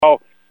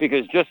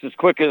because just as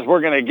quick as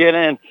we're going to get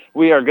in,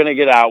 we are going to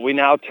get out. We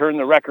now turn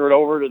the record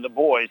over to the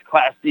boys'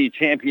 Class D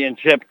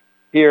championship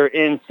here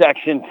in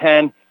Section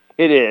 10.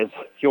 It is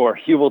your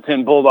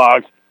Heuvelton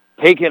Bulldogs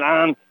taking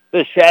on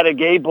the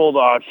Chateaugay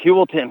Bulldogs.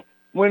 Heuvelton,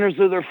 winners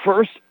of their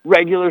first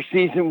regular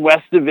season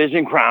West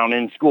Division crown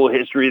in school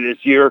history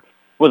this year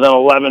with an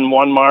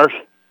 11-1 mark.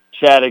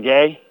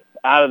 Chateaugay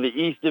out of the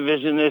East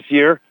Division this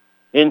year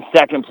in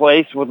second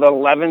place with an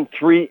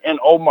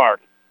 11-3-0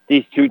 mark.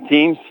 These two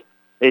teams,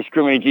 they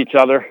scrimmage each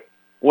other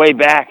way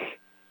back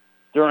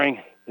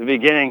during the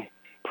beginning,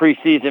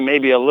 preseason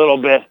maybe a little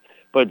bit,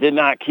 but did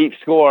not keep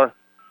score.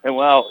 And,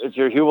 well, it's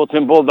your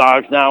Heuvelton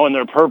Bulldogs now in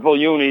their purple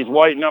unis,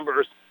 white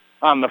numbers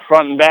on the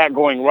front and back,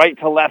 going right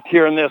to left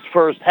here in this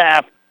first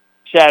half.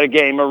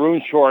 Chateaugay,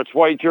 maroon shorts,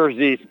 white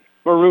jerseys,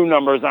 maroon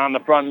numbers on the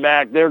front and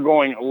back. They're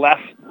going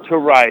left to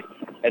right.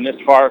 And this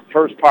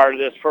first part of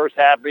this first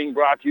half being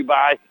brought to you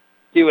by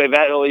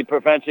Heuvelton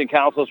Prevention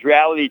Council's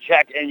Reality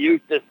Check and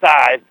Youth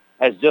Decide.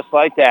 As just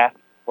like that,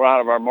 we're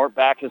out of our Mort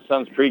Backus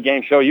Sons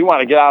pregame show. You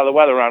want to get out of the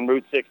weather on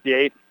Route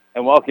 68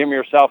 and welcome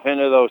yourself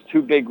into those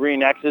two big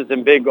green X's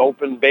and big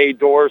open bay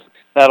doors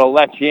that'll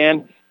let you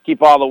in.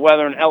 Keep all the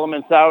weather and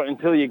elements out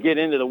until you get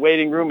into the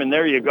waiting room, and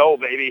there you go,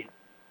 baby.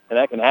 And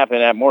that can happen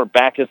at Mort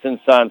Backus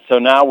 & Sons. So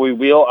now we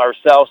wheel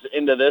ourselves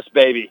into this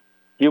baby.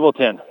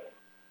 Heuvelton,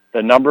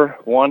 the number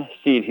one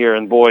seed here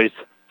in boys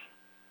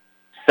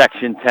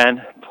Section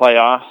 10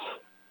 playoffs.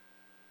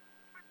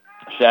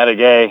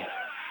 Chateaugay,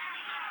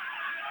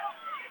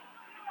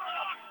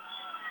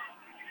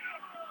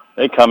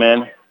 they come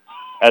in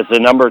as the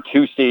number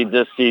 2 seed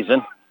this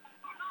season.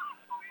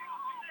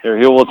 Your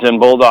Heuvelton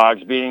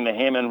Bulldogs beating the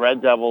Hammond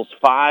Red Devils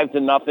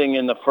 5-0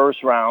 in the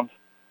first round,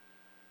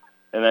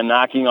 and then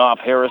knocking off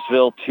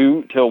Harrisville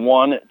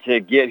 2-1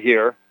 to get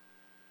here.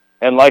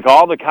 And like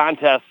all the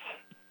contests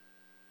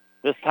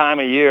this time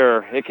of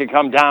year, it can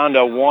come down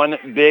to one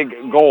big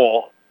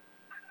goal.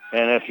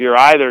 And if you're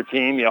either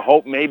team, you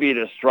hope maybe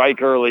to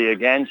strike early.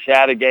 Again,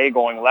 Chateaugay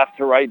going left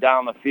to right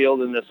down the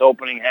field in this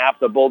opening half.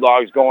 The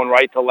Bulldogs going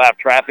right to left.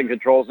 Traffic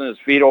controls in his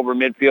feet over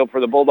midfield for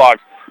the Bulldogs.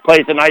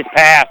 Plays a nice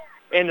pass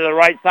into the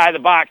right side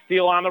of the box.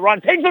 Steele on the run.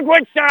 Takes a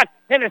quick shot.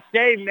 And a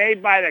save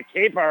made by the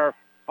keeper.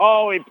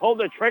 Oh, he pulled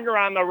the trigger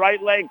on the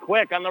right leg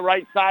quick on the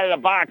right side of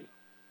the box.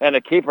 And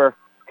the keeper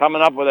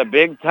coming up with a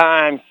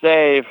big-time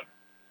save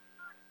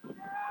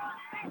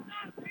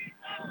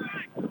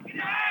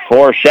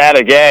for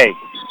Chateaugay.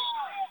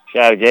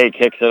 Chateaugay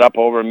kicks it up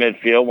over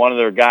midfield. One of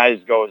their guys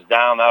goes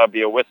down. That'll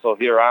be a whistle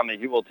here on the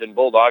Heuvelton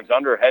Bulldogs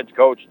under head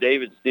coach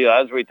David Steele.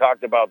 As we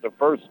talked about, the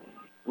first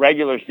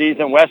regular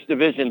season West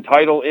Division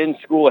title in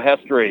school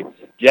history.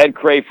 Jed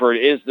Crayford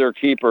is their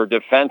keeper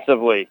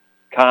defensively.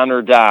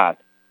 Connor Dodd,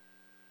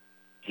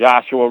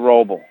 Joshua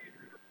Roble,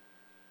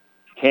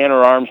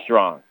 Tanner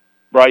Armstrong,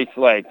 Bryce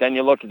Lake. Then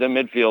you look at the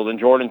midfield and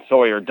Jordan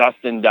Sawyer,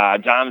 Dustin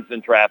Dodd,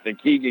 Jonathan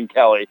Traffic, Keegan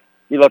Kelly.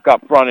 You look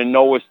up front and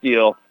Noah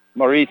Steele,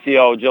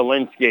 Mauricio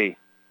Jelinski.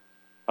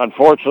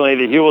 Unfortunately,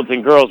 the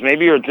Heuvelton girls,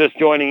 maybe you're just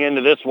joining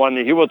into this one,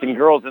 the Heuvelton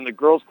girls in the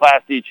girls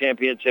Class D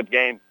championship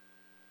game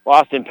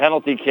lost in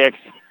penalty kicks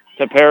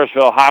to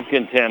Parishville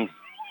Hopkinton.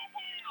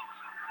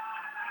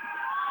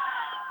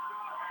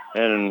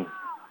 And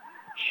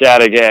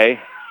Chateaugay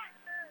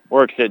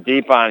works it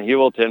deep on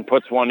Heuvelton,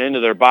 puts one into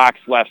their box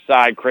left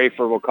side.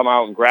 Crayford will come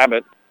out and grab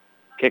it,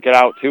 kick it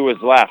out to his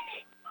left.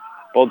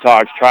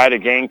 Bulldogs try to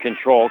gain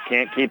control,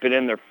 can't keep it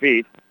in their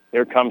feet.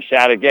 Here comes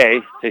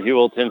Chateaugay to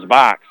Heuvelton's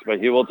box, but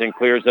Heuvelton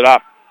clears it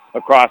up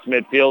across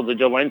midfield to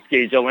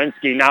Jelinski.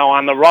 Jelinski now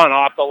on the run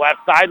off the left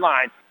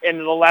sideline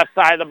into the left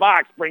side of the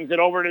box, brings it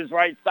over to his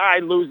right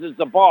side, loses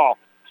the ball.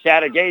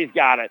 Chateaugay's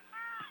got it.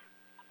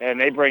 And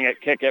they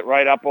kick it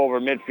right up over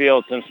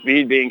midfield. Some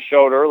speed being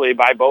showed early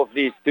by both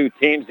these two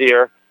teams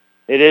here.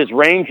 It is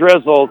rain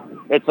drizzled.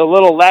 It's a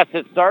little less.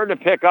 It started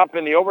to pick up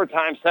in the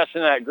overtime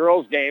session of that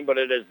girls game, but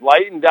it is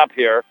lightened up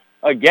here.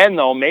 Again,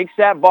 though, makes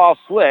that ball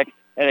slick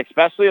and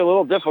especially a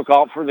little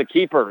difficult for the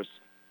keepers.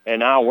 And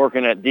now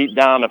working it deep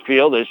down the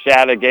field is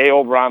Chateaugay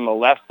over on the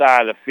left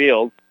side of the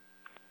field.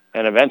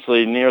 And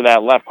eventually near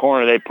that left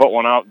corner, they put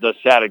one out to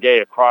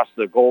Chateaugay across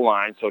the goal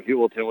line. So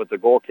Heuvelton with the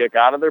goal kick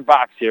out of their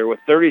box here with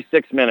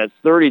 36 minutes,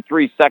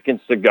 33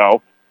 seconds to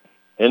go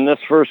in this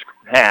first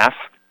half.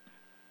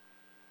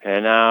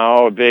 And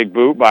now a big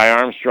boot by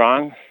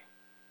Armstrong.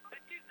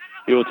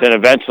 Heuvelton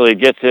eventually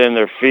gets it in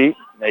their feet.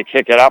 They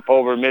kick it up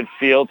over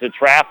midfield to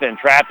Trafton.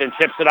 Trafton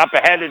chips it up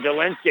ahead to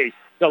Jelinski.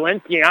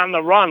 Jelinski on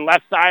the run,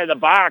 left side of the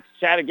box.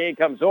 Chateaugay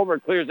comes over,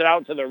 clears it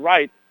out to the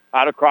right,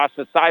 out across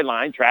the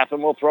sideline.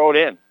 Trafton will throw it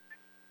in.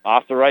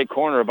 Off the right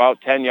corner, about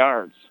 10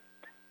 yards.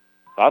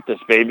 Thought this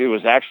baby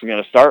was actually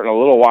going to start in a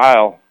little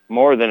while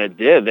more than it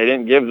did. They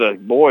didn't give the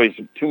boys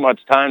too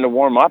much time to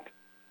warm up.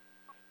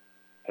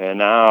 And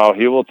now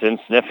Heuvelton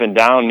sniffing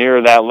down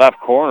near that left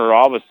corner.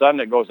 All of a sudden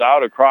it goes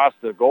out across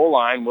the goal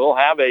line. We'll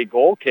have a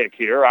goal kick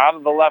here out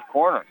of the left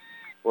corner.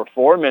 We're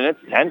 4 minutes,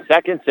 10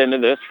 seconds into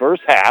this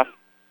first half.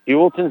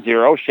 Heuvelton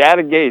 0,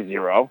 Chateaugay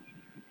 0.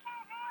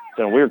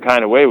 in a weird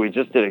kind of way, we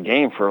just did a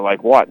game for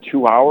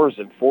 2 hours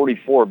and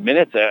 44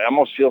 minutes. It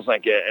almost feels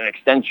like an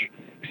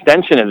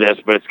extension of this,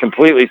 but it's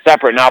completely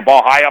separate. Now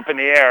ball high up in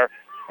the air,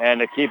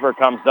 and the keeper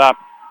comes up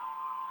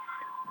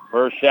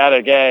for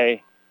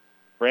Chateaugay.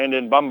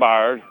 Brandon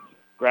Bombard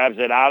grabs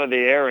it out of the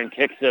air and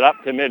kicks it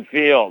up to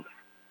midfield.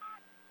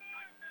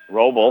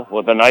 Roble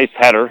with a nice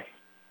header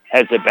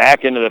heads it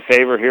back into the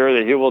favor here of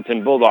the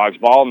Heuvelton Bulldogs.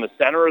 Ball in the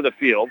center of the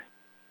field.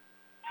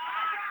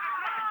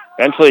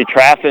 Eventually,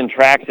 Trafton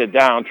tracks it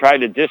down, tried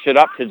to dish it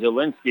up to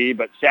Jelinski,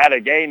 but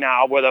Chateaugay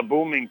now with a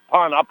booming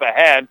punt up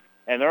ahead,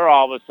 and they're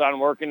all of a sudden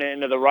working it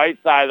into the right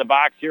side of the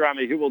box here on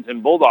the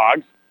Heuvelton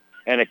Bulldogs,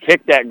 and a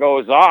kick that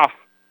goes off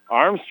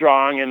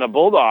Armstrong and the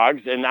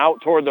Bulldogs and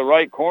out toward the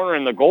right corner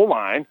in the goal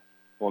line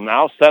will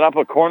now set up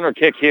a corner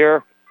kick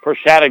here for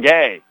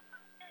Chateaugay.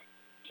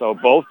 So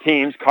both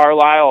teams,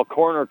 Carlisle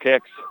corner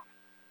kicks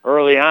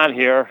early on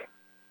here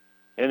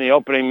in the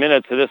opening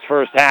minutes of this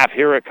first half.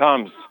 Here it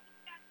comes.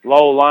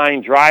 Low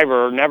line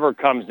driver never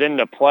comes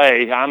into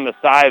play on the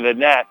side of the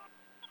net.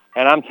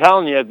 And I'm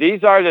telling you,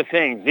 these are the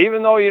things,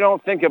 even though you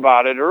don't think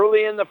about it,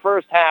 early in the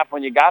first half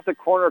when you got the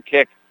corner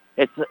kick,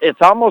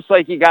 it's almost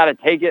like you got to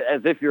take it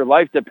as if your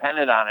life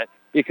depended on it,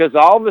 because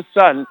all of a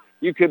sudden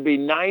you could be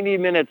 90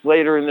 minutes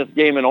later in this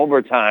game in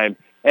overtime,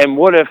 and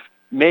what if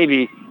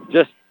maybe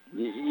just,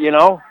 you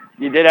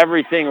did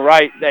everything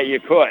right that you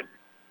could.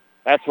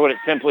 That's what it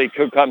simply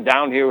could come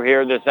down to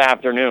here this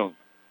afternoon.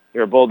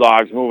 Your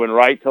Bulldogs moving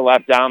right to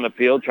left down the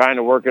field, trying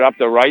to work it up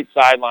the right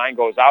sideline,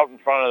 goes out in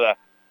front of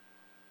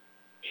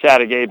the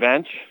Chateaugay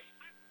bench.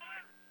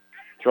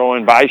 Throw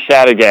in by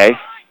Chateaugay.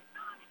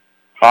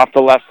 Off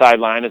the left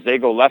sideline as they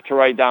go left to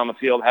right down the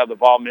field, have the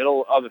ball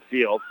middle of the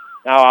field.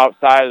 Now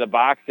outside of the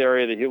box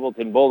area, the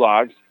Heuvelton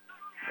Bulldogs.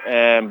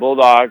 And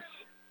Bulldogs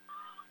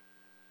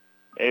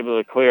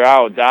able to clear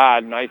out.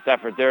 Dodd, nice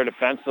effort there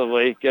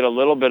defensively, get a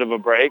little bit of a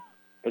break.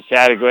 But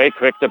Chateaugay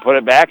quick to put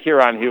it back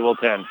here on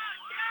Heuvelton.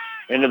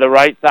 Into the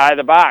right side of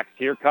the box.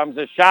 Here comes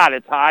a shot.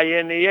 It's high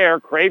in the air.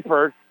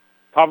 Crayford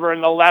covering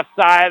the left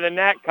side of the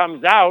net,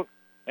 comes out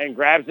and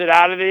grabs it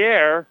out of the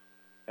air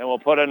and will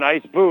put a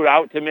nice boot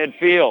out to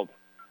midfield.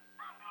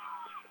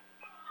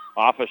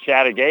 Off a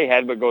Chateaugay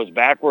head, but goes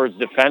backwards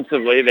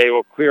defensively. They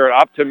will clear it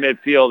up to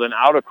midfield and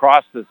out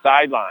across the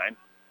sideline.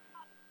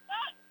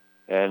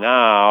 And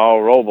now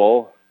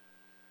Roble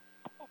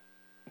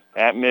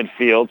at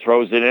midfield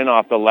throws it in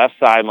off the left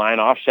sideline,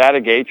 off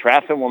Chateaugay.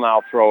 Trafton will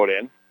now throw it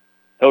in.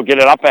 He'll get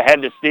it up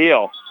ahead to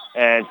Steele.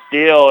 And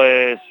Steele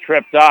is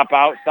tripped up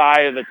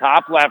outside of the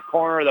top left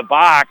corner of the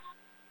box.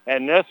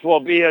 And this will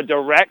be a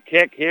direct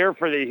kick here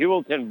for the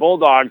Heuvelton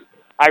Bulldogs.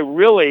 As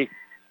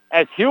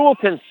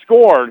Heuvelton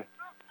scored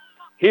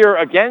here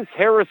against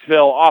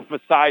Harrisville off a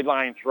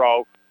sideline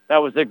throw, that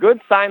was a good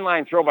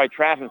sideline throw by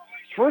Trafton.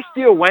 First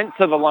Steele went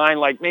to the line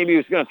like maybe he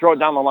was going to throw it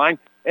down the line.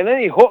 And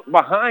then he hooked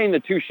behind the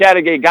two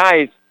Chateaugay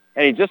guys.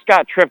 And he just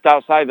got tripped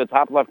outside the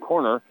top left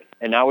corner.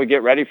 And now we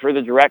get ready for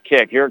the direct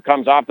kick. Here it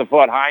comes off the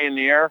foot, high in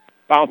the air,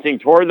 bouncing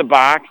toward the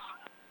box.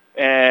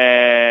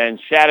 And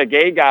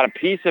Chateaugay got a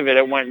piece of it.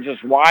 It went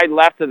just wide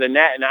left of the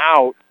net and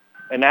out.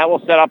 And that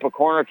will set up a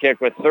corner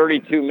kick with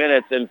 32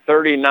 minutes and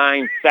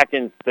 39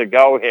 seconds to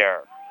go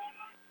here.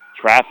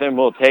 Trafton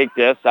will take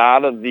this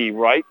out of the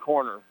left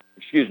corner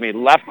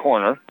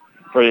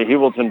for the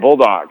Heuvelton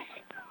Bulldogs.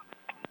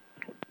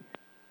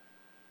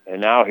 And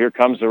now here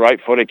comes the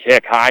right-footed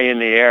kick, high in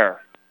the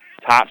air.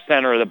 Top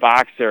center of the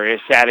box area.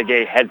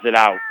 Chateaugay heads it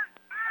out.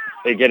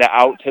 They get it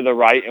out to the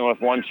right, and with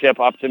one chip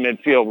up to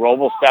midfield,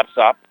 Roble steps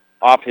up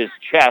off his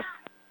chest,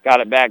 got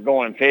it back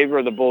going in favor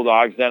of the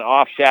Bulldogs, then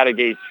off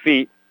Chateaugay's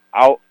feet,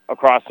 out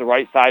across the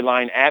right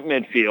sideline at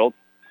midfield.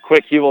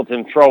 Quick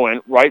Heuvelton throw-in,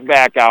 right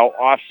back out,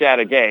 off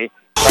Chateaugay.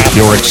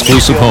 Your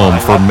exclusive home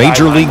for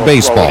Major League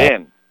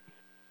Baseball.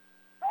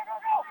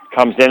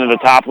 Comes into the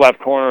top left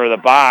corner of the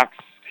box.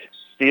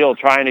 Steele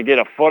trying to get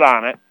a foot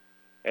on it.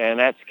 And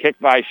that's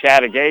kicked by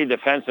Chateaugay.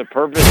 Defensive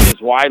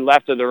purposes wide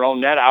left of their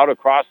own net out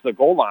across the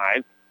goal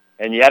line.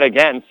 And yet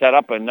again set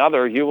up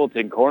another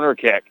Heuvelton corner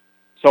kick.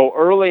 So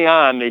early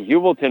on, the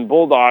Heuvelton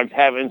Bulldogs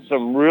having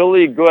some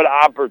really good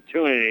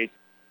opportunities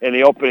in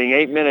the opening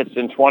 8 minutes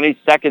and 20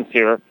 seconds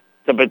here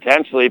to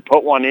potentially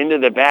put one into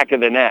the back of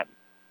the net.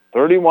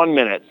 31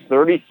 minutes,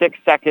 36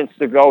 seconds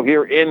to go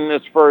here in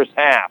this first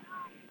half.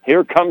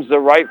 Here comes the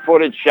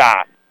right-footed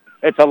shot.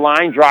 It's a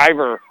line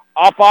driver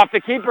up off the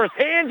keeper's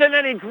hands, and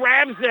then he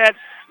grabs it,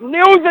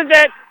 loses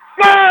it,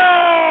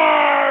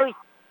 scores!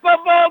 The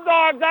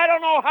Bulldogs, I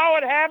don't know how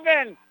it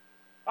happened.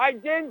 I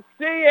didn't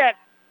see it.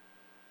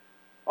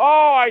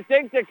 Oh, I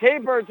think the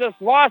keeper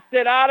just lost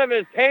it out of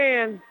his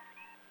hands.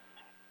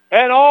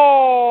 And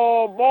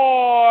oh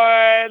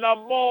boy, the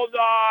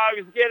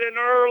Bulldogs get an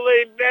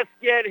early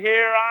biscuit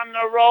here on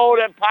the road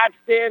at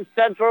Potsdam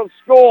Central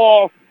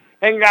School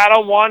and got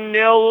a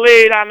 1-0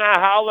 lead on the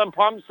Howland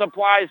Pump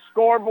Supply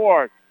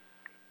scoreboard.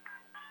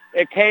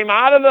 It came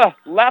out of the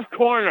left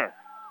corner,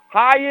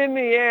 high in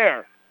the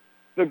air.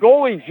 The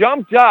goalie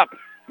jumped up,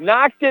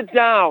 knocked it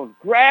down,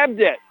 grabbed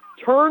it,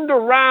 turned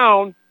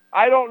around,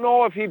 I don't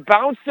know if he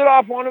bounced it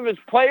off one of his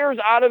players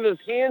out of his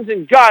hands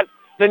and gut.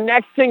 The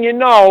next thing you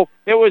know,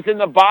 it was in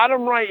the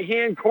bottom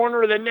right-hand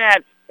corner of the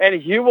net,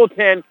 and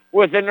Heuvelton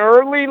with an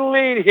early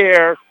lead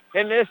here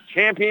in this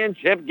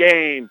championship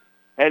game.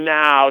 And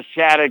now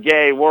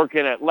Chateaugay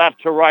working it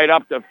left to right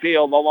up the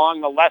field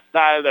along the left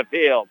side of the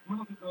field.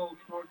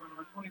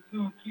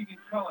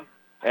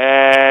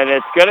 And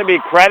it's going to be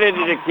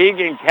credited to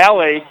Keegan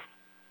Kelly.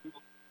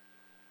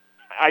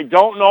 I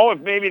don't know if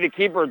maybe the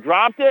keeper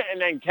dropped it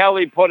and then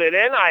Kelly put it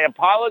in. I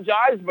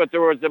apologize, but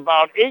there was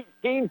about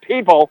 18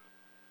 people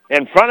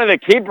in front of the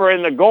keeper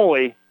and the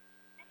goalie.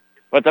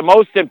 But the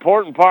most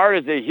important part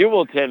is the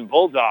Heuvelton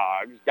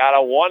Bulldogs got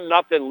a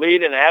 1-0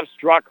 lead and have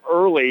struck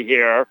early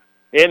here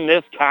in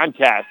this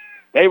contest.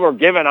 They were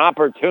given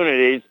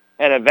opportunities,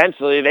 and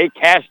eventually they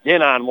cashed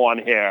in on one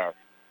here.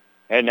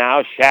 And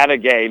now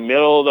Chateaugay,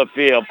 middle of the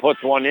field,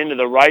 puts one into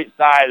the right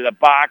side of the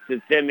box.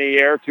 It's in the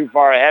air, too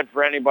far ahead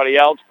for anybody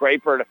else.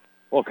 Crayford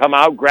will come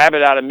out, grab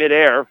it out of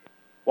midair,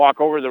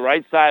 walk over to the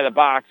right side of the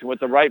box, and with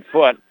the right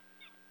foot,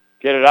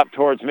 get it up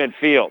towards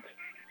midfield.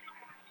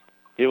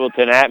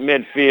 Heuvelton at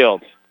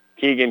midfield.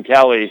 Keegan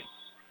Kelly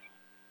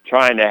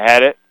trying to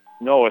head it.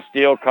 Noah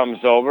Steele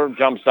comes over,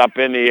 jumps up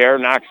in the air,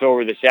 knocks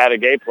over the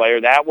Chateaugay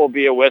player. That will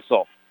be a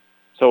whistle.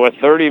 So with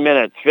 30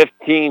 minutes,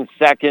 15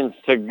 seconds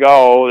to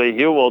go, the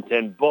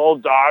Heuvelton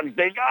Bulldogs,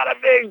 they got a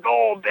big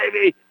goal,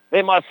 baby.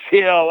 They must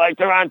feel like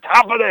they're on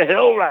top of the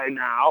hill right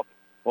now.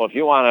 Well, if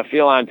you want to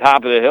feel on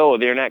top of the hill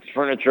with your next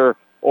furniture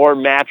or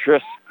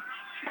mattress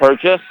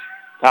purchase,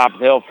 Top of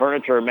the Hill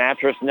Furniture and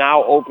Mattress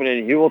now open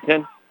in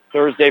Heuvelton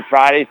Thursday,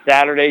 Friday,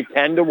 Saturday,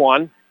 10 to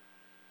 1,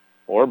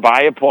 or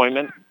by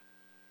appointment.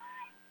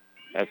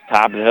 That's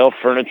Top of the Hill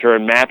Furniture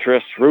and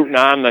Mattress, rooting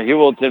on the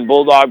Heuvelton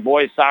Bulldog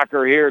boys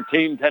soccer here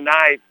team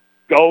tonight.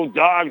 Go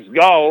Dogs,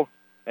 go!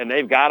 And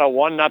they've got a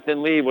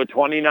 1-0 lead with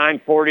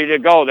 29:40 to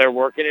go. They're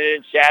working it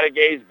in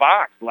Chateaugay's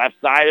box, left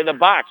side of the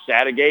box.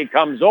 Chateaugay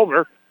comes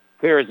over,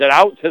 clears it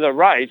out to the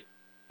right,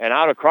 and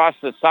out across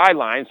the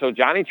sideline. So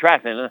Johnny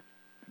Treffin,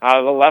 out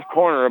of the left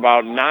corner,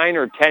 about 9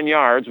 or 10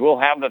 yards, will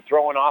have the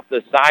throwing off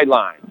the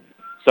sideline.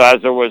 So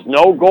as there was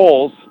no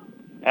goals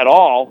at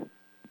all,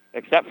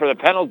 except for the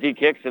penalty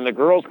kicks in the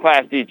girls'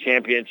 Class D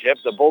championship,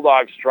 the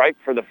Bulldogs strike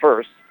for the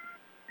first.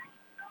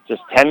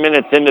 Just 10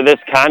 minutes into this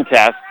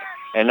contest,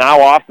 and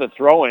now off the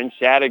throw-in,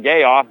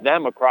 Chateaugay off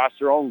them across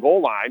their own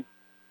goal line.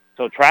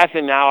 So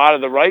Trasson now out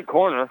of the right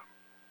corner,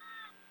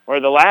 where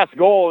the last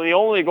goal and the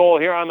only goal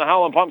here on the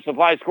Howland Pump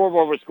Supply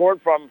scoreboard was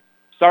scored from,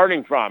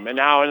 starting from, and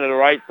now into the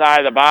right side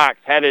of the box,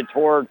 headed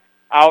toward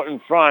out in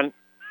front,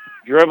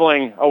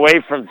 dribbling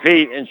away from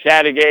feet, and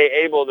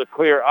Chateaugay able to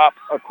clear up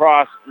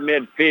across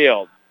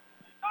midfield.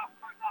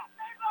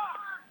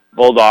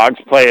 Bulldogs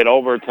play it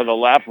over to the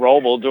left.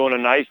 Roble doing a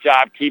nice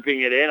job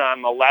keeping it in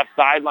on the left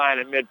sideline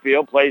at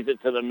midfield, plays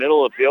it to the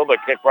middle of the field, but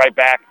kick right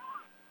back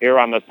here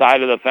on the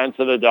side of the fence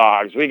of the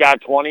Dogs. We got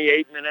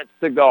 28 minutes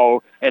to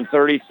go and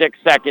 36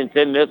 seconds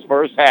in this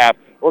first half.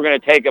 We're going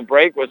to take a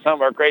break with some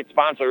of our great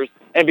sponsors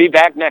and be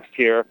back next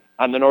here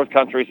on the North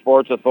Country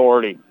Sports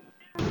Authority.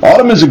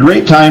 Autumn is a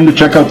great time to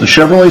check out the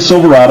Chevrolet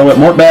Silverado at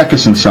Mort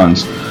Backus &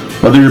 Sons.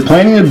 Whether you're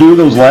planning to do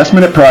those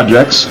last-minute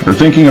projects or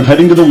thinking of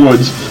heading to the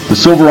woods, the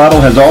Silverado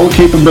has all the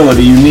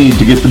capability you need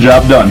to get the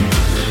job done.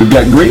 We've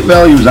got great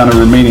values on our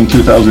remaining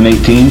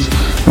 2018s,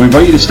 and we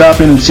invite you to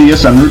stop in and see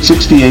us on Route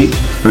 68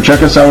 or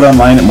check us out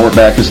online at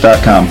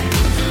mortbackus.com.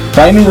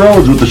 Find new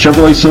roads with the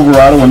Chevrolet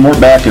Silverado and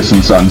Mort Backus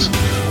 & Sons,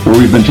 where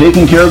we've been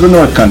taking care of the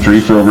North Country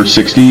for over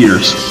 60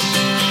 years.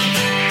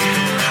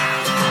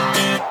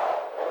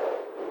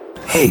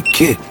 Hey,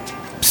 kid.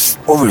 Psst,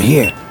 over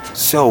here.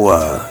 So,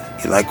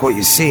 you like what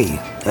you see,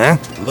 huh?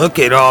 Look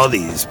at all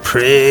these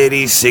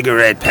pretty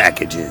cigarette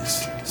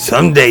packages.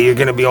 Someday you're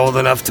gonna be old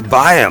enough to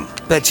buy them.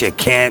 Bet you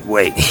can't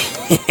wait.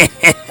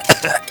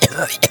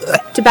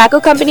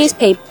 Tobacco companies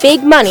pay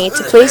big money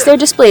to place their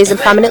displays in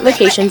prominent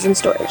locations in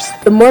stores.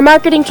 The more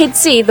marketing kids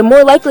see, the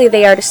more likely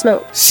they are to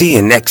smoke. See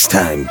you next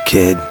time,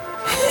 kid.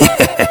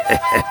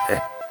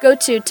 Go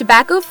to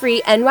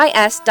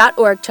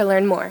tobaccofreenys.org to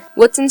learn more.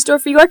 What's in store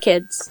for your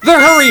kids? The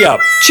Hurry Up!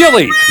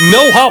 Chilly!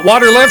 No hot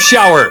water left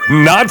shower!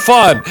 Not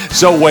fun!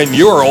 So when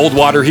your old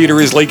water heater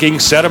is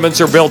leaking,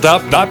 sediments are built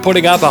up, not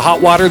putting out the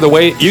hot water the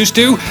way it used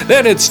to,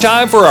 then it's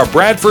time for a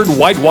Bradford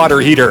white water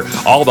heater.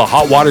 All the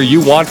hot water you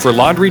want for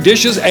laundry,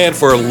 dishes, and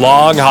for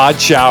long hot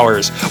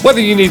showers.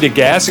 Whether you need a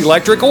gas,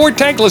 electric, or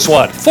tankless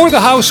one, for the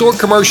house or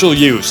commercial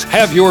use,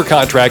 have your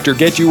contractor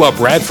get you a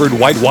Bradford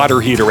white water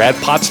heater at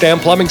Potsdam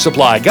Plumbing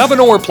Supply,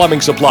 Governor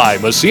Plumbing Supply,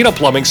 Messina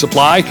Plumbing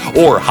Supply,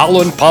 or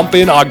Howland Pump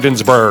in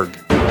Ogdensburg.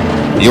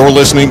 You're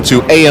listening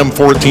to AM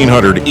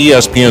 1400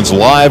 ESPN's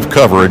live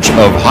coverage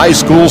of high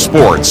school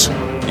sports.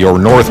 Your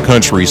North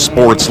Country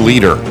sports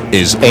leader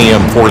is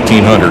AM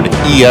 1400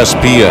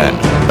 ESPN.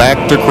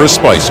 Back to Chris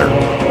Spicer.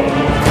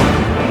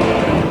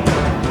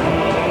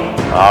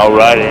 All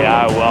righty,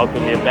 I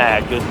welcome you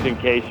back. Just in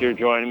case you're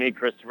joining me,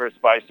 Christopher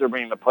Spicer,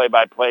 bringing the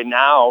play-by-play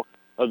now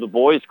of the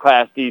boys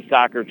Class D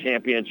soccer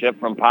championship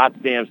from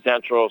Potsdam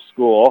Central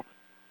School.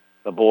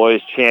 The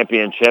boys'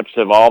 championships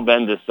have all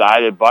been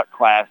decided but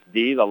Class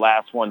D, the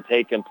last one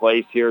taking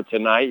place here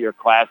tonight. Your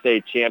Class A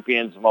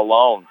champions,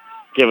 Malone.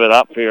 Give it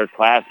up for your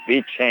Class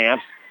B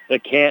champs, the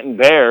Canton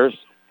Bears,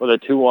 with a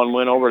 2-1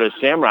 win over the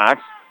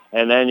Shamrocks.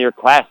 And then your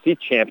Class C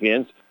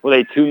champions with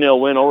a 2-0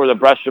 win over the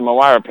Bresham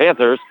Mawara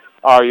Panthers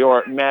are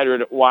your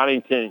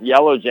Madrid-Waddington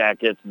Yellow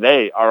Jackets.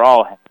 They are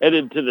all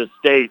headed to the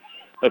state.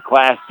 The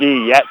Class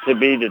D yet to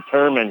be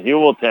determined.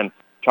 Heuvelton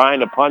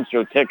trying to punch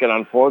their ticket.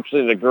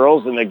 Unfortunately, the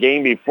girls in the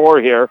game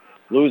before here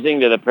losing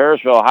to the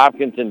Parrishville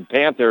Hopkinton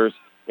Panthers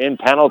in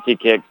penalty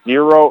kicks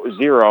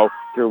 0-0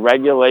 through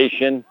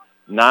regulation,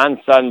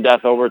 non-sudden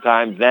death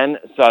overtime, then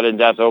sudden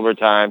death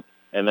overtime,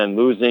 and then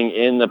losing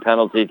in the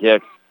penalty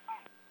kicks.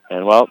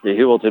 And, well, the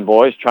Heuvelton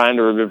boys trying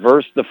to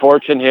reverse the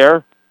fortune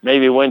here,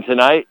 maybe win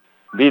tonight,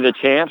 be the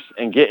champs,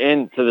 and get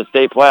into the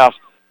state playoffs.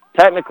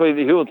 Technically,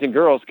 the Heuvelton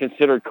girls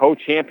considered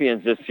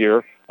co-champions this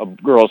year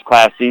of girls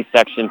Class C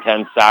Section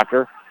 10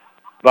 soccer,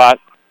 but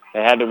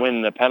they had to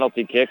win the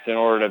penalty kicks in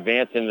order to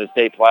advance into the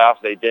state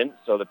playoffs. They didn't,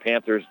 so the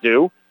Panthers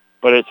do.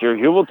 But it's your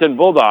Heuvelton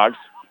Bulldogs.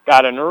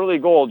 Got an early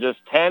goal just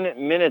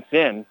 10 minutes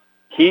in.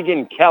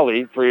 Keegan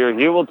Kelly for your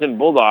Heuvelton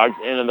Bulldogs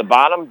into the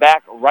bottom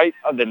back right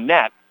of the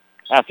net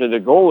after the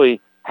goalie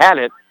had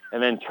it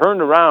and then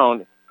turned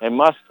around and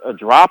must have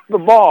dropped the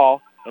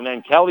ball, and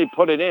then Kelly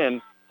put it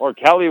in, or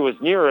Kelly was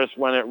nearest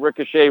when it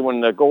ricocheted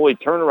when the goalie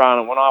turned around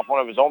and went off one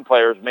of his own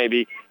players,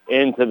 maybe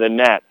into the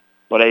net.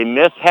 But a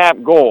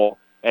mishap goal,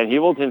 and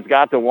Heuvelton's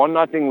got the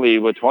 1-0 lead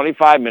with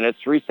 25 minutes,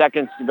 3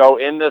 seconds to go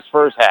in this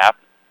first half.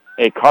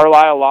 A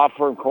Carlisle Law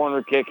Firm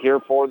corner kick here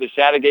for the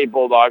Chateaugay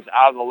Bulldogs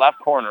out of the left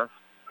corner.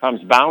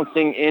 Comes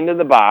bouncing into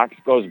the box,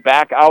 goes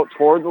back out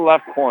toward the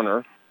left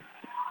corner.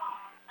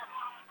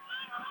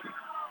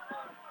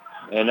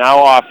 And now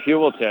off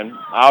Heuvelton,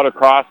 out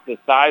across the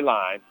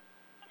sideline.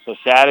 So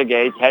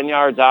Chateaugay, 10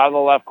 yards out of the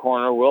left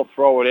corner, will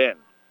throw it in.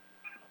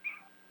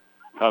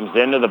 Comes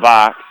into the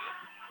box.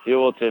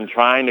 Heuvelton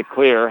trying to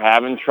clear,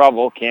 having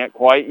trouble, can't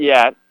quite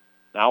yet.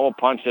 Now we'll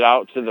punch it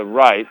out to the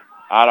right,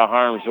 out of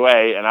harm's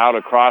way, and out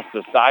across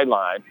the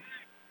sideline.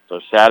 So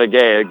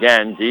Chateaugay,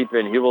 again, deep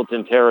in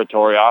Heuvelton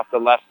territory, off the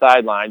left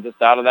sideline, just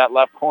out of that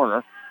left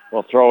corner,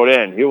 will throw it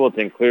in.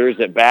 Heuvelton clears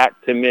it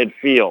back to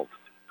midfield.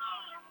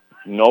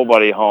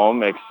 Nobody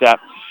home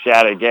except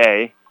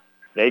Chateaugay.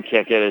 They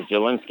kick it as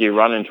Jelinski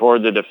running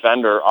toward the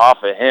defender off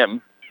of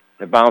him.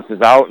 It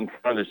bounces out in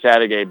front of the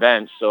Chateaugay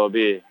bench, so it'll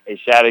be a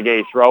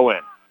Chateaugay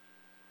throw-in.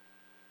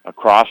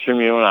 Across from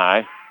you and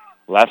I,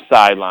 left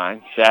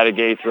sideline.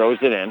 Chateaugay throws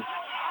it in.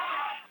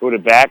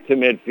 Booted back to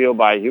midfield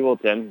by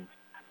Heuvelton,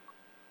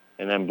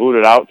 and then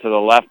booted out to the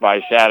left by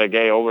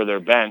Chateaugay over their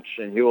bench,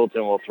 and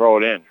Heuvelton will throw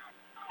it in.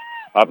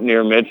 Up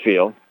near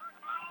midfield,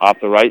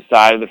 off the right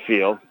side of the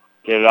field.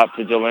 Get it up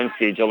to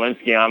Jelinski.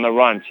 Jelinski on the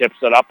run. Chips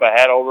it up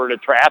ahead over to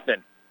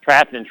Trathen.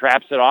 Trathen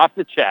traps it off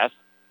the chest.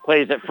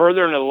 Plays it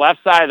further into the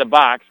left side of the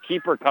box.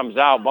 Keeper comes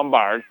out,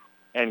 Bombard,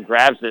 and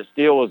grabs it.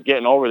 Steele was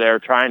getting over there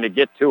trying to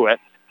get to it.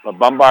 But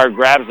Bombard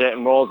grabs it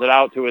and rolls it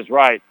out to his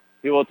right.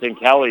 Heuvelton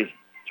Kelly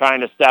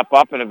trying to step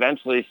up and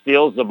eventually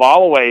steals the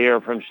ball away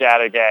here from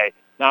Chateaugay.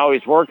 Now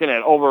he's working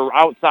it over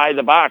outside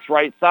the box,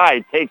 right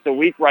side. Takes a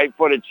weak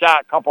right-footed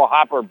shot. Couple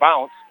hopper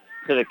bounce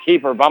to the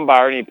keeper,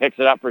 Bombard, and he picks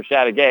it up for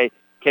Chateaugay.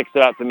 Kicks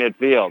it up to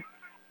midfield.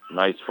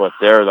 Nice foot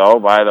there, though,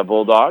 by the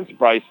Bulldogs,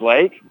 Bryce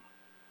Lake.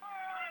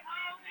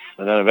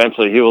 And then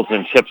eventually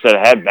Heuvelton chips it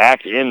ahead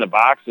back in the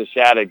box to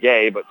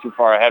Chateaugay, but too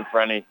far ahead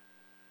for any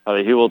of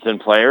the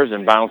Heuvelton players,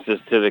 and bounces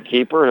to the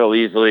keeper. He'll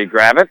easily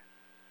grab it.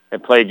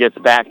 And play gets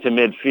back to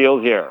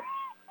midfield here.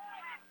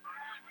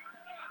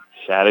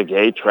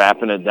 Chateaugay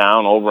trapping it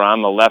down over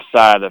on the left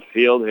side of the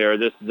field here.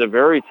 This is a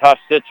very tough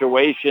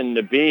situation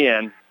to be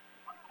in.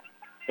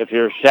 If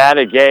you're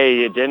Chateaugay,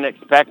 you didn't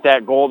expect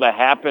that goal to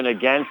happen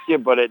against you,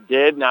 but it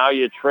did. Now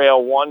you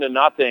trail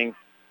 1-0.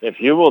 If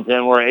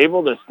Heuvelton were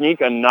able to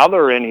sneak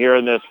another in here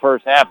in this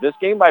first half, this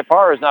game by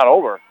far is not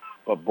over.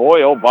 But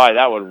boy, oh boy,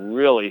 that would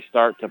really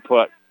start to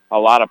put a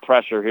lot of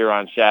pressure here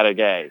on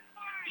Chateaugay.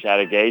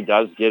 Chateaugay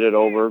does get it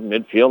over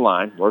midfield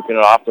line, working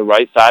it off the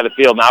right side of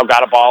the field. Now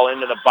got a ball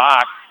into the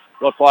box.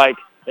 Looked like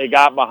they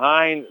got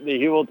behind the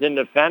Heuvelton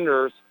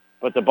defenders,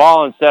 but the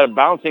ball, instead of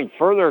bouncing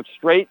further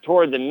straight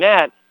toward the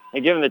net,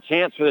 and giving the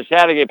chance for the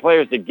Chateaugay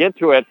players to get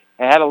to it,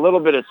 it had a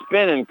little bit of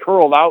spin and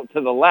curled out to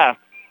the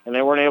left, and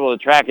they weren't able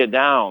to track it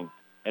down.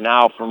 And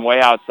now from way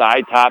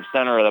outside, top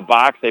center of the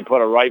box, they put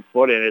a right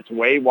foot in. It's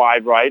way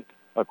wide right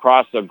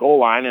across the goal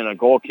line, and a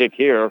goal kick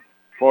here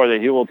for the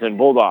Heuvelton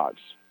Bulldogs.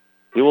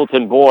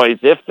 Heuvelton boys,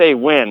 if they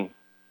win,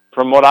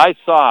 from what I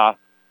saw,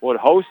 would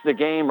host the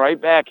game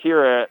right back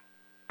here at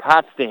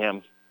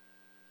Potsdam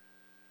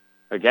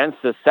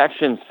against the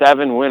Section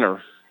 7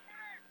 winner.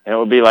 And it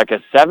would be like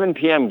a 7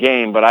 p.m.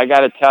 game, but I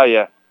got to tell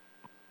you,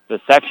 the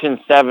Section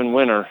 7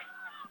 winner,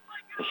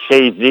 the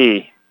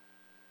Chazy,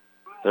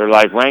 they're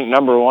like ranked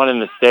number 1 in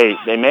the state.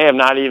 They may have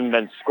not even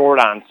been scored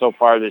on so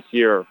far this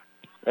year.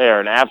 They are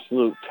an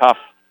absolute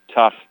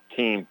tough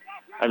team.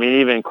 I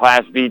mean, even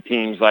Class B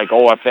teams like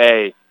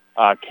OFA,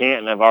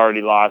 Canton have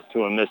already lost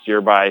to them this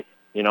year by,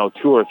 2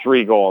 or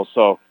 3 goals.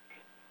 So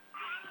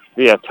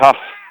be a tough,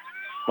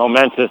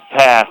 momentous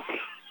task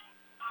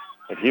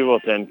if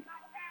Heuvelton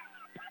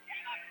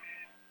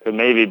could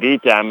maybe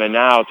beat them. And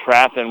now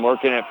Trafton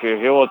working it for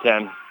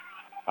Heuvelton.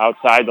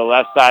 Outside the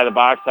left side of the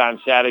box on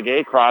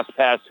Chateaugay. Cross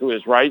pass to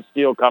his right.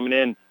 Steele coming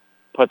in,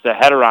 puts a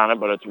header on it,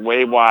 but it's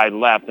way wide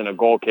left, and a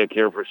goal kick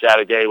here for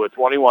Chateaugay with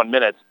 21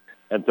 minutes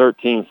and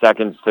 13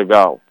 seconds to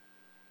go.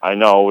 I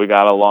know we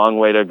got a long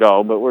way to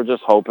go, but we're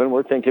just hoping,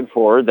 we're thinking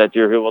forward that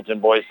your Heuvelton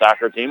boys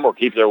soccer team will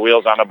keep their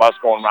wheels on the bus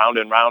going round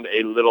and round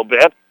a little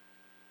bit.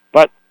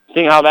 But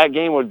seeing how that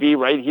game would be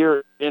right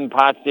here in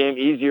Potsdam,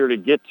 easier to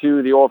get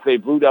to the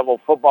OFA Blue Devil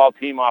football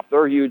team off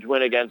their huge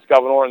win against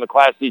Governor in the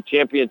Class C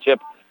championship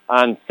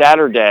on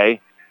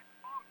Saturday.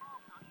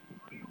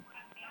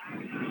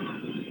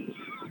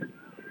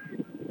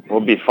 We'll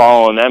be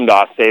following them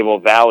to Sable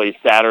Valley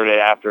Saturday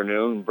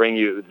afternoon, bring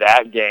you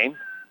that game.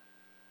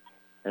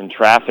 And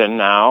Trafton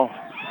now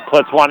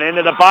puts one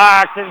into the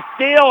box, and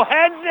Steele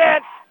heads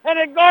it, and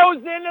it goes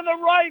into the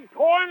right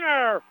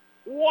corner.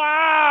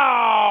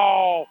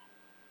 Wow!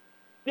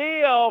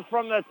 Steele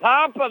from the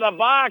top of the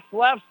box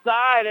left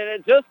side, and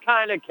it just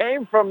kind of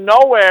came from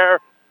nowhere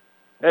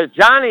as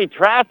Johnny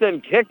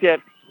Trafton kicked it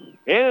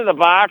into the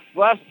box,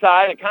 left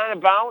side. It kind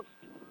of bounced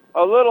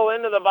a little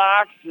into the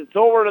box. It's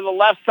over to the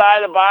left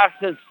side of the box,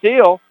 and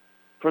Steele,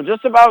 for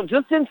just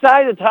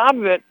inside the top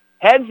of it,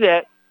 heads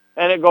it,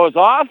 and it goes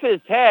off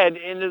his head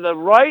into the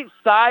right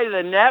side of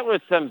the net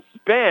with some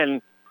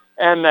spin,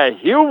 and the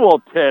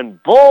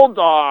Heuvelton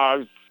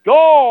Bulldogs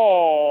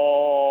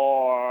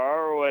score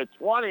with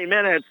 20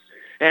 minutes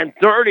and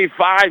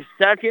 35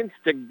 seconds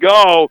to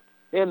go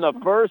in the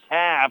first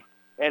half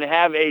and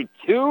have a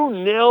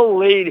 2-0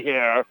 lead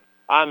here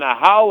on the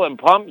Howland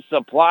Pump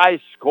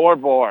Supply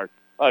scoreboard.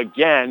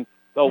 Again,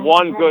 the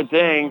one good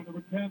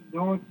thing,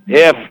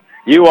 if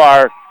you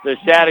are the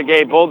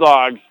Chateaugay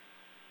Bulldogs,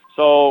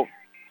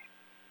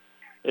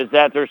 is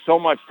that there's so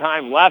much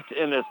time left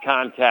in this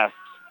contest.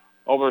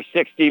 Over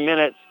 60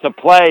 minutes to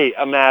play,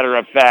 a matter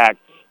of fact.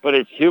 But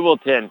it's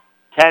Heuvelton,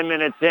 10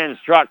 minutes in,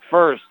 struck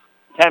first.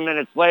 10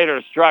 minutes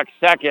later, struck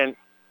second.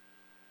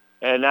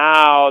 And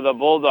now the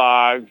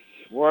Bulldogs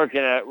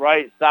working it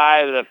right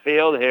side of the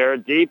field here,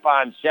 deep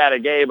on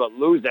Chateaugay, but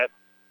lose it.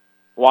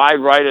 Wide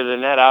right of the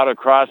net out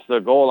across the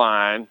goal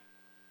line.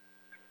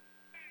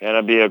 And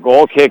it'll be a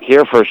goal kick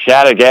here for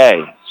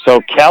Chateaugay.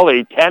 So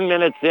Kelly, 10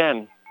 minutes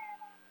in,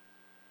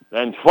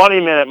 then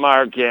 20-minute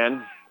mark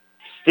in.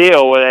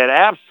 Steele with an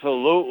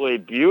absolutely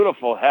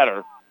beautiful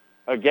header.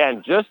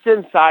 Again, just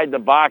inside the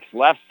box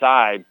left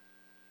side.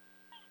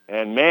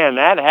 And, man,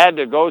 that had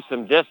to go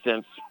some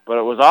distance, but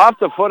it was off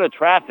the foot of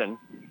Trafton.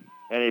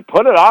 And he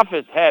put it off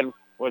his head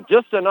with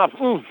just enough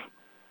oomph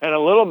and a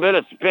little bit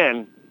of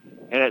spin,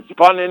 and it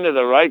spun into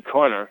the right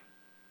corner.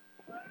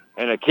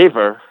 And the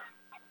keeper,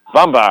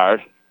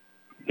 Bombard,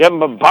 getting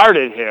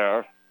bombarded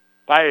here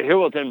by the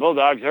Heuvelton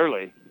Bulldogs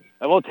early.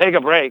 And we'll take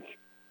a break.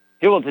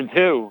 Heuvelton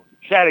 2,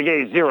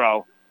 Chateaugay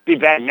 0. Be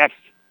back next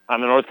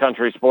on the North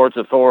Country Sports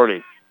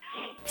Authority.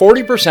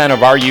 40%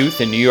 of our youth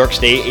in New York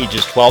State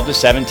ages 12 to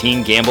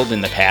 17 gambled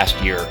in the past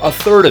year. A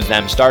third of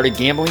them started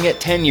gambling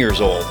at 10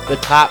 years old. The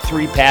top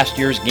 3 past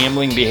year's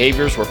gambling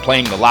behaviors were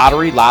playing the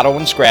lottery, lotto,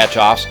 and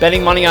scratch-offs,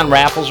 betting money on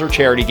raffles or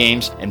charity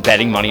games, and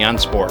betting money on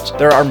sports.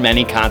 There are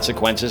many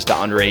consequences to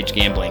underage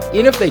gambling.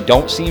 Even if they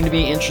don't seem to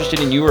be interested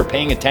in you or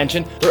paying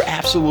attention, they're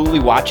absolutely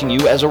watching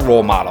you as a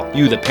role model.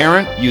 You, the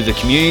parent, you, the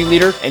community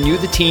leader, and you,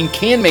 the teen,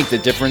 can make the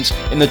difference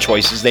in the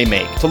choices they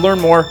make. To learn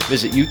more,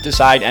 visit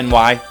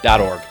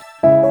youthdecideNY.org.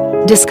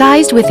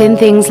 Disguised within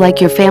things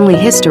like your family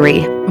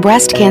history,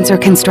 breast cancer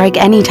can strike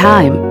any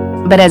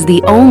time. But as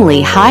the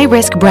only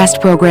high-risk breast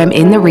program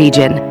in the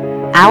region,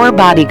 our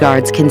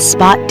bodyguards can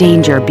spot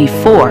danger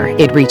before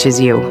it reaches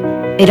you.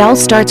 It all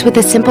starts with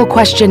a simple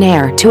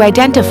questionnaire to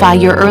identify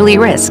your early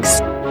risks.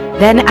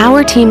 Then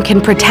our team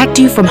can protect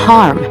you from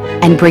harm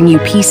and bring you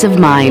peace of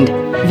mind.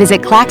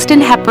 Visit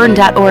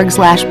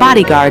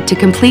claxtonhepburn.org/bodyguard to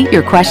complete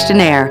your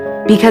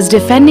questionnaire, because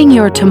defending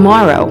your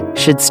tomorrow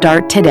should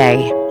start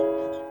today.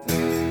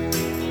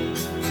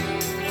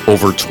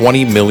 Over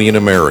 20 million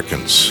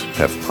Americans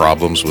have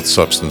problems with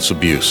substance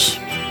abuse.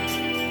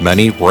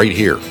 Many right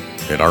here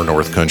in our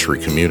North Country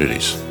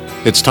communities.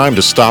 It's time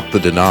to stop the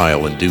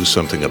denial and do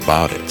something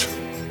about it.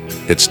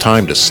 It's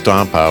time to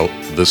stomp out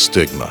the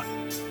stigma.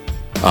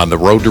 On the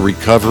road to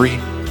recovery,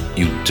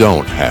 you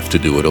don't have to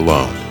do it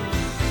alone.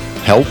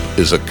 Help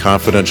is a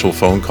confidential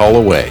phone call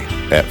away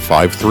at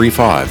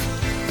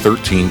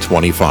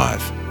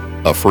 535-1325.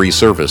 A free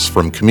service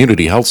from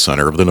Community Health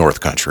Center of the North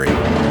Country.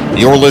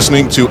 You're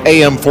listening to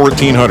AM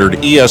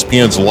 1400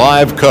 ESPN's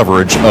live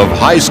coverage of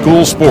high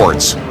school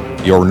sports.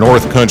 Your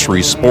North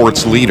Country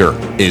sports leader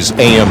is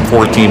AM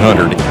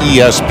 1400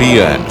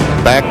 ESPN.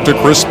 Back to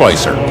Chris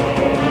Spicer.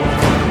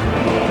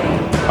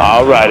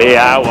 All righty,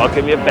 I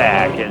welcome you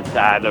back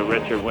inside the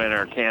Richard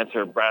Winter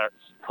Cancer.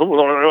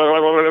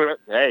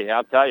 Hey,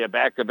 I'll tell you,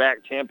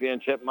 back-to-back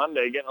championship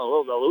Monday, getting a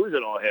little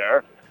delusional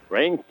here.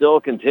 Rain still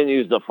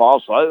continues to fall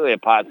slightly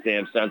at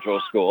Potsdam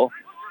Central School.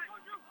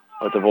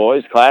 With the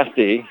boys, Class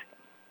D,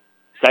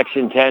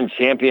 Section 10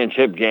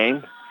 championship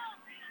game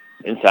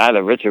inside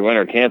the Richard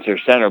Winter Cancer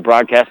Center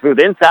broadcast booth.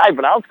 Inside,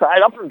 but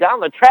outside, up and down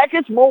the track,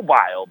 it's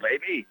mobile,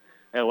 baby.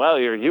 And, well,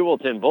 your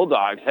Heuvelton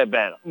Bulldogs have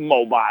been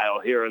mobile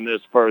here in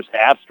this first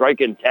half,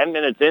 striking 10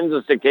 minutes in,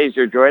 just in case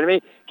you're joining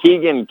me,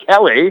 Keegan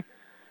Kelly.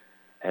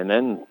 And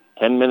then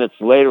 10 minutes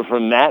later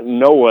from that,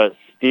 Noah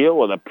Steele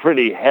with a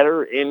pretty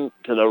header into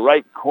the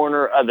right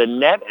corner of the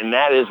net, and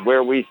that is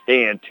where we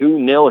stand.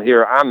 2-0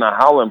 here on the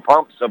Howland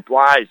Pump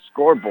Supply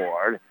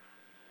scoreboard.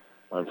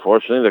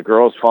 Unfortunately, the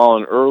girls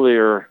fallen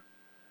earlier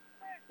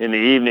in the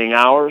evening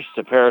hours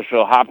to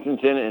Parishville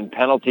Hopkinton in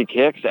penalty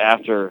kicks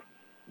after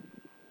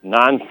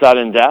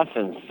non-sudden death,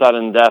 and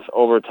sudden death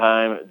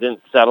overtime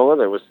didn't settle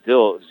it. It was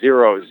still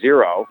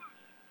 0-0.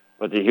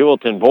 But the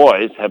Heuvelton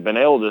boys have been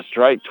able to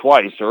strike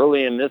twice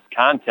early in this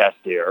contest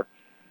here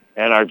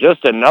and are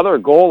just another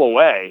goal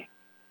away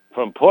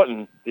from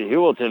putting the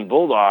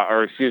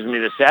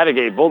the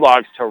Chateaugay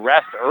Bulldogs to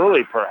rest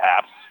early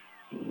perhaps.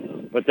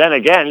 But then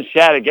again,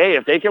 Chateaugay,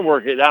 if they can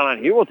work it down on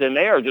Heuvelton,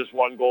 they are just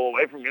one goal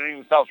away from getting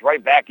themselves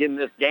right back in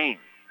this game.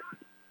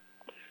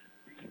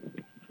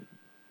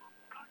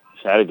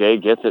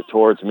 Chateaugay gets it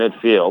towards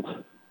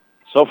midfield.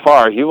 So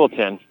far,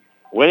 Heuvelton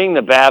winning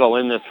the battle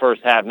in this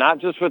first half, not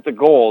just with the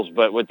goals,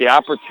 but with the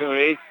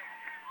opportunities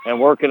and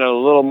working it a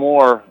little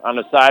more on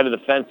the side of the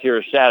fence here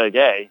at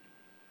Chateaugay.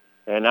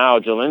 And now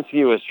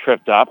Jelinski was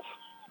tripped up,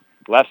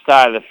 left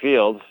side of the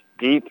field,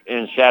 deep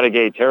in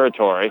Chateaugay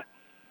territory.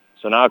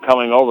 So now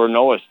coming over,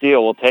 Noah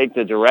Steele will take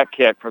the direct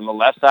kick from the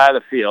left side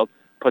of the field,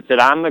 puts it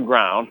on the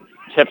ground,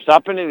 tips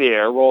up into the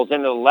air, rolls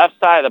into the left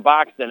side of the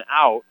box, then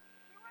out.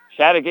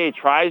 Chateaugay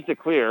tries to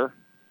clear,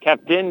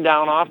 kept in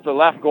down off the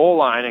left goal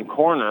line and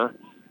corner,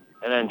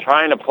 and then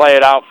trying to play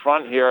it out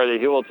front here are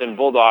the Heuvelton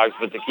Bulldogs,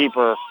 but the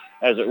keeper,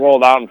 as it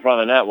rolled out in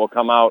front of the net, will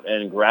come out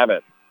and grab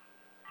it.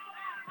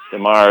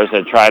 DeMars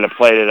had tried to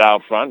play it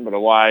out front, but a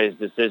wise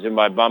decision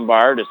by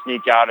Bombard to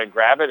sneak out and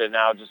grab it, and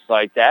now just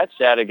like that,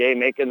 Chateaugay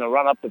making the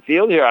run up the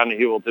field here on the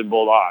Heuvelton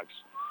Bulldogs.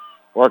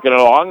 Working it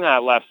along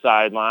that left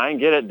sideline,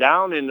 get it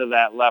down into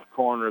that left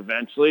corner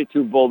eventually.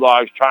 Two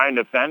Bulldogs trying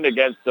to defend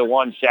against the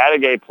one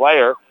Chateaugay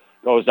player.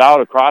 Goes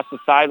out across the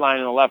sideline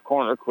in the left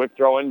corner. Quick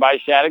throw in by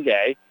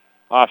Chateaugay.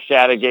 Off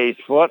Chateaugay's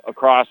foot,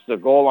 across the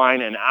goal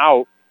line and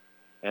out.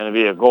 And it'll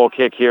be a goal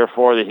kick here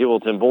for the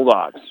Heuvelton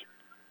Bulldogs.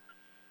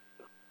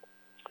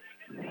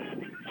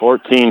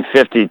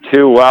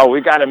 14:52. Well, we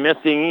got a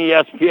missing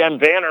ESPN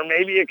banner.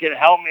 Maybe you can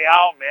help me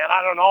out, man.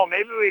 I don't know.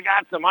 Maybe we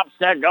got some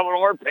upset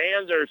Governor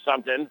Pans or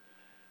something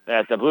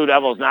that the Blue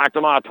Devils knocked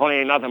them out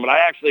 28-0. But I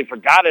actually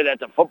forgot it at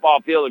the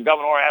football field in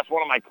Governor. I asked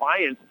one of my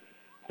clients,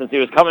 since he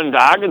was coming to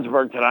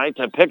Ogdensburg tonight,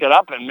 to pick it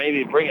up and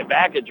maybe bring it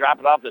back and drop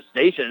it off the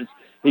stations.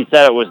 He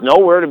said it was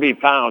nowhere to be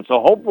found. So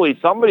hopefully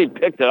somebody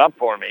picked it up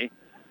for me.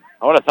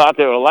 I would have thought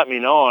they would have let me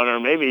know, or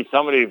maybe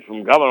somebody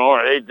from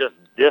Governor, they just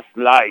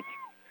disliked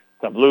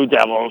the Blue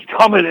Devils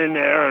coming in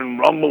there and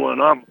rumbling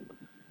them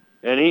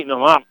and eating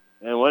them up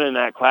and winning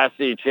that Class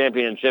C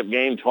championship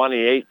game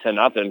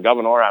 28-0.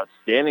 Governor,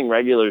 outstanding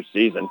regular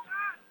season.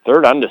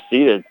 Third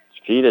undefeated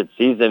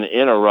season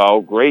in a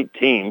row. Great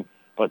team,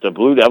 but the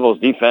Blue Devils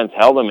defense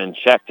held them in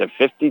check to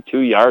 52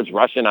 yards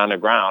rushing on the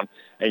ground.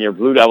 And your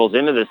Blue Devils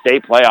into the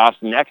state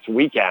playoffs next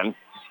weekend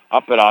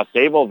up at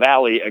Ausable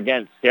Valley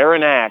against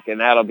Saranac, and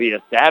that'll be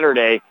a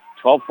Saturday,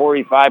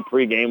 12:45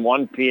 pregame,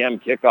 1 p.m.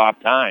 kickoff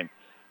time.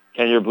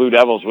 Can your Blue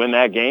Devils win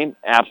that game?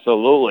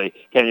 Absolutely.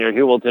 Can your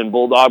Heuvelton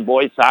Bulldog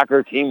boys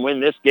soccer team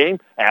win this game?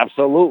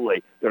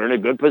 Absolutely. They're in a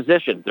good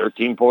position.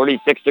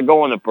 13:46 to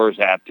go in the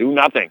first half,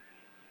 2-0.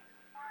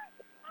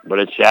 But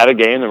it's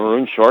Chateaugay in the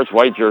maroon shorts,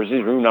 white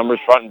jerseys, maroon numbers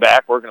front and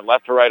back, working it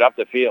left to right up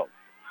the field.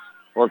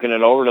 Working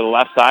it over to the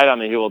left side on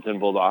the Heuvelton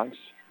Bulldogs.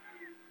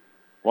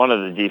 One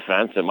of the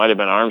defense, it might have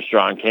been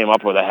Armstrong, came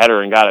up with a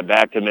header and got it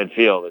back to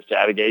midfield. As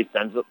Chateaugay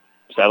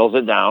settles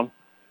it down,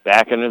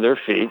 back into their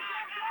feet.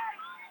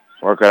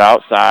 Work it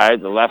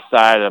outside, the left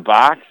side of the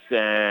box,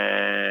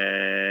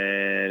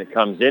 and it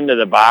comes into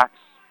the box.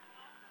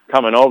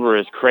 Coming over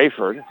is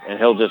Crayford, and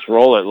he'll just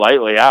roll it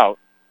lightly out,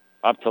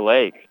 up to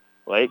Lake.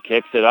 Lake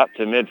kicks it up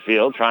to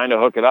midfield, trying to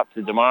hook it up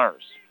to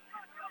DeMars.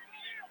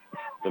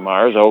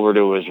 DeMars over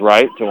to his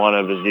right, to one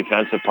of his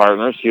defensive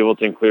partners.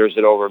 Heuvelton clears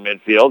it over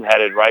midfield,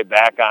 headed right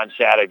back on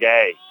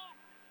Chateaugay.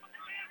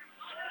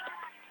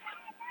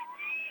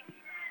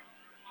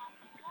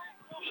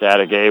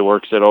 Chateaugay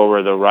works it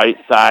over the right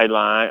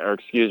sideline,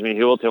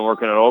 Heuvelton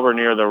working it over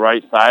near the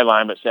right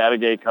sideline, but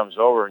Chateaugay comes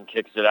over and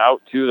kicks it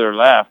out to their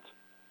left,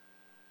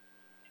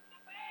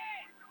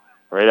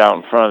 right out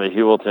in front of the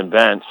Heuvelton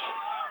bench.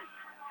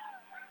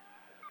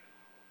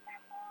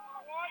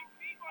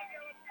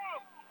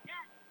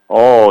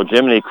 Oh,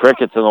 Jiminy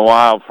Crickets in the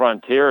Wild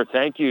Frontier.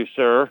 Thank you,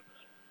 sir.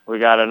 We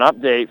got an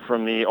update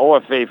from the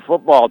OFA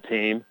football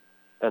team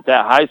that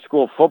high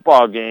school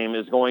football game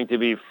is going to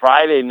be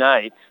Friday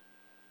night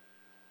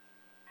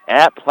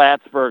at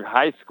Plattsburgh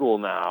High School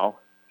now.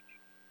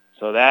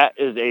 So that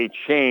is a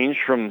change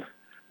from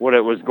what it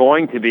was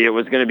going to be. It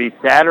was going to be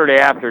Saturday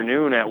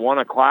afternoon at 1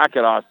 o'clock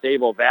at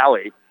Ausable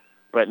Valley.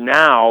 But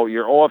now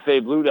your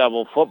OFA Blue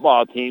Devil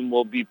football team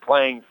will be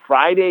playing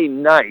Friday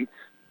night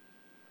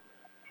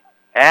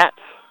at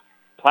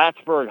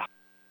Plattsburgh.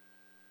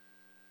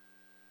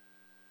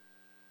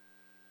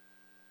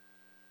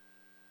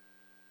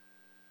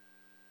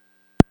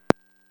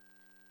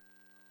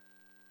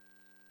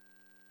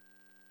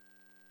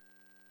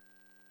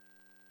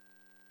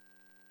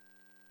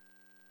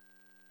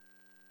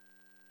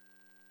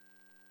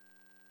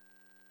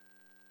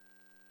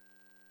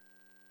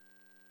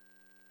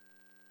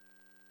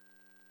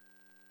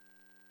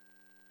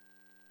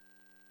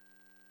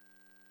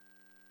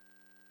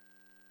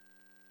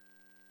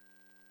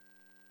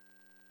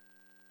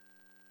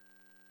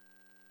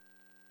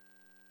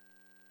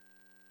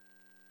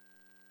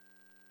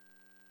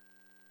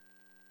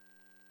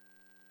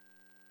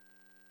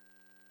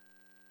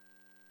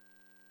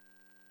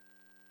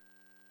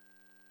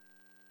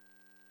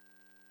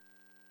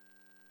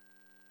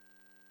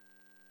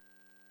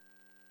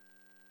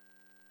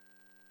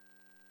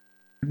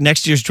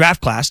 Next year's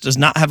draft class does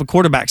not have a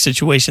quarterback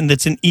situation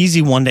that's an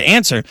easy one to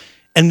answer,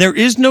 and there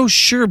is no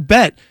sure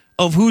bet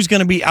of who's going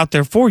to be out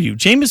there for you.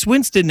 Jameis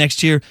Winston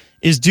next year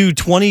is due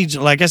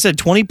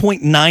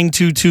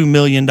 $20.922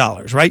 million,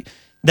 right?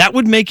 That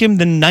would make him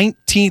the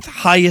 19th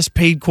highest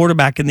paid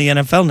quarterback in the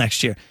NFL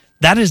next year.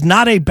 That is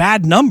not a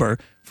bad number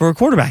for a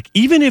quarterback.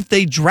 Even if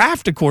they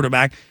draft a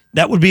quarterback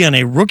that would be on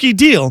a rookie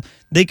deal,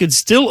 they could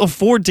still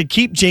afford to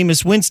keep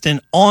Jameis Winston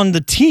on the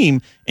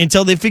team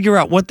until they figure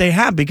out what they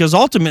have. Because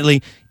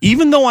ultimately,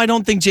 even though I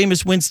don't think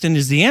Jameis Winston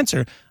is the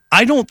answer,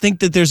 I don't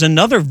think that there's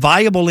another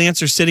viable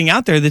answer sitting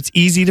out there that's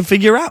easy to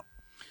figure out.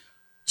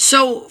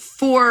 So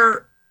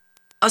for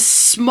a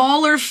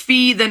smaller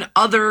fee than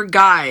other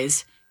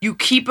guys, you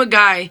keep a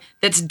guy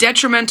that's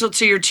detrimental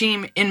to your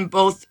team in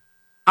both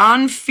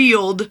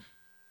on-field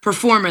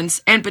performance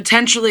and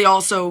potentially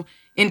also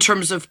in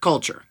terms of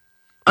culture.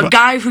 A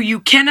guy who you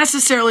can't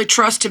necessarily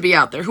trust to be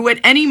out there, who at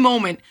any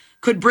moment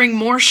could bring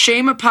more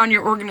shame upon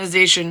your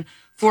organization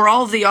for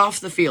all the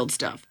off-the-field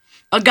stuff.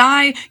 A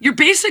guy, you're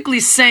basically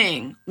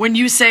saying, when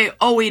you say,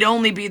 oh, he'd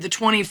only be the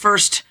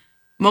 21st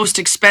most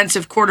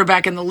expensive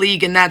quarterback in the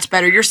league and that's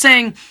better, you're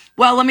saying,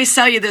 well, let me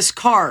sell you this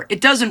car.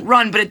 It doesn't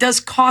run, but it does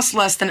cost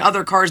less than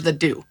other cars that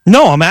do.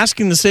 No, I'm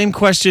asking the same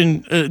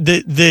question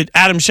that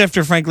Adam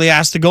Schefter, frankly,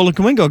 asked the Gola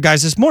Comingo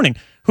guys this morning.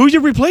 Who are you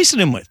replacing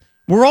him with?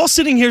 We're all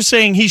sitting here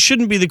saying he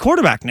shouldn't be the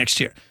quarterback next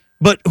year.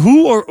 But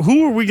who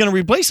are we going to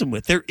replace him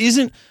with? There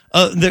isn't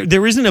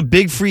a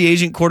big free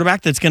agent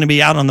quarterback that's going to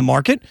be out on the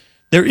market.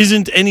 There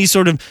isn't any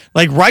sort of,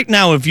 like right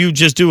now, if you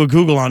just do a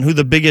Google on who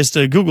the biggest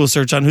Google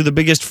search on who the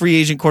biggest free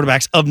agent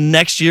quarterbacks of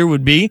next year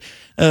would be,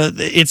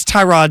 it's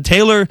Tyrod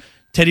Taylor,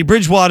 Teddy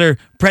Bridgewater,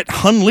 Brett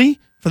Hundley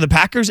for the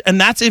Packers,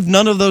 and that's if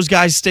none of those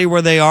guys stay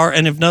where they are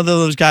and if none of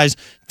those guys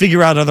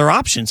figure out other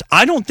options.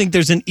 I don't think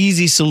there's an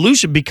easy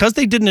solution because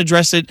they didn't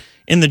address it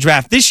in the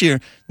draft this year.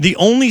 The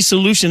only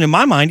solution in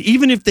my mind,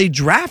 even if they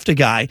draft a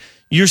guy,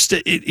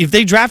 if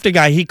they draft a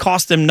guy, he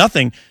costs them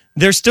nothing.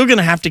 They're still going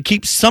to have to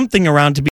keep something around to be